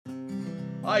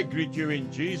I greet you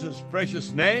in Jesus'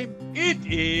 precious name. It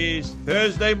is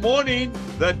Thursday morning,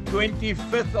 the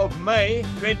 25th of May,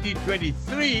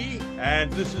 2023,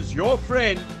 and this is your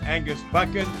friend, Angus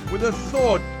Buchan, with a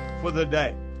thought for the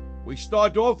day. We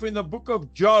start off in the book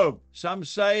of Job. Some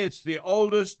say it's the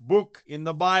oldest book in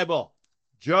the Bible.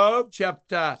 Job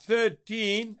chapter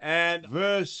 13 and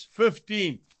verse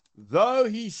 15. Though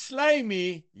he slay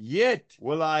me, yet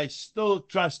will I still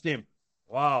trust him.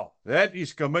 Wow, that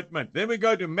is commitment. Then we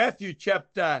go to Matthew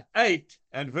chapter 8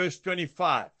 and verse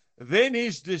 25. Then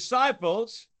his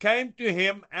disciples came to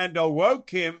him and awoke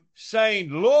him, saying,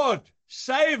 Lord,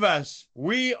 save us,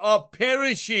 we are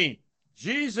perishing.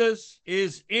 Jesus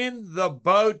is in the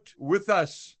boat with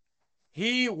us.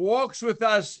 He walks with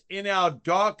us in our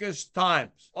darkest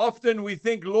times. Often we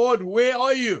think, Lord, where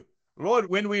are you? Lord,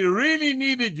 when we really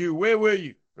needed you, where were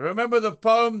you? Remember the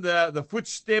poem, the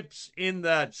footsteps in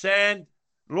the sand?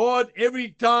 Lord, every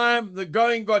time the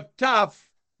going got tough,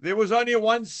 there was only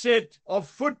one set of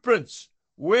footprints.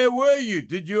 Where were you?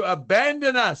 Did you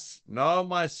abandon us? No,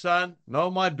 my son. No,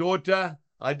 my daughter.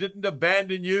 I didn't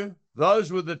abandon you.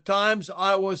 Those were the times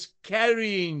I was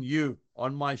carrying you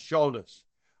on my shoulders.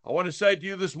 I want to say to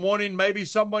you this morning, maybe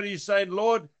somebody is saying,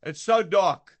 Lord, it's so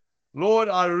dark. Lord,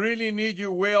 I really need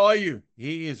you. Where are you?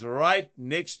 He is right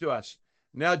next to us.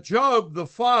 Now, Job, the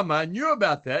farmer, knew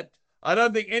about that. I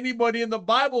don't think anybody in the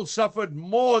Bible suffered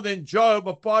more than Job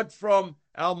apart from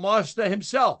our master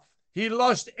himself. He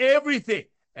lost everything,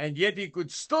 and yet he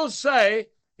could still say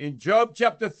in Job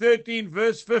chapter 13,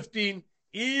 verse 15,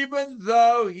 even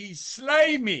though he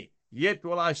slay me, yet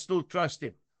will I still trust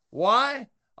him. Why?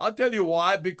 I'll tell you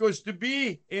why. Because to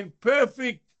be in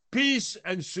perfect peace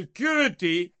and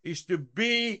security is to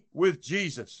be with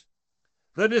Jesus.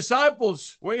 The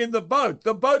disciples were in the boat.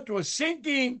 The boat was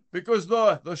sinking because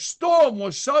the storm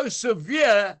was so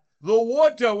severe, the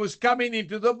water was coming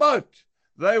into the boat.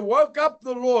 They woke up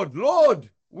the Lord. Lord,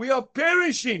 we are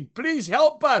perishing. Please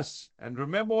help us. And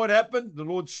remember what happened? The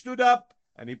Lord stood up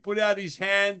and he put out his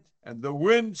hand and the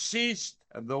wind ceased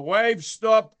and the waves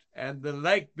stopped and the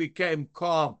lake became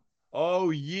calm.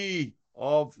 O ye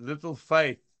of little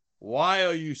faith, why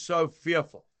are you so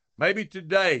fearful? Maybe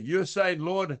today you're saying,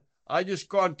 Lord, I just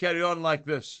can't carry on like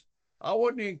this. I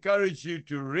want to encourage you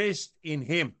to rest in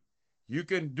him. You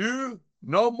can do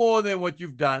no more than what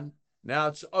you've done. Now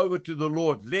it's over to the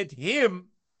Lord. Let him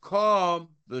calm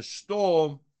the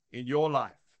storm in your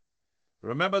life.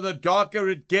 Remember, the darker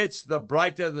it gets, the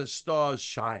brighter the stars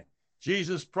shine.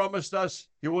 Jesus promised us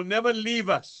he will never leave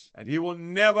us and he will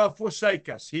never forsake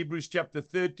us. Hebrews chapter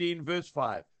 13, verse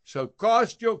 5. So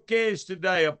cast your cares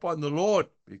today upon the Lord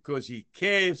because he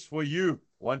cares for you.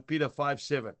 1 Peter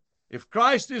 5:7. If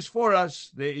Christ is for us,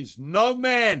 there is no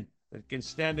man that can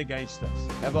stand against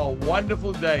us. Have a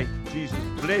wonderful day. Jesus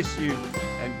bless you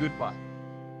and goodbye.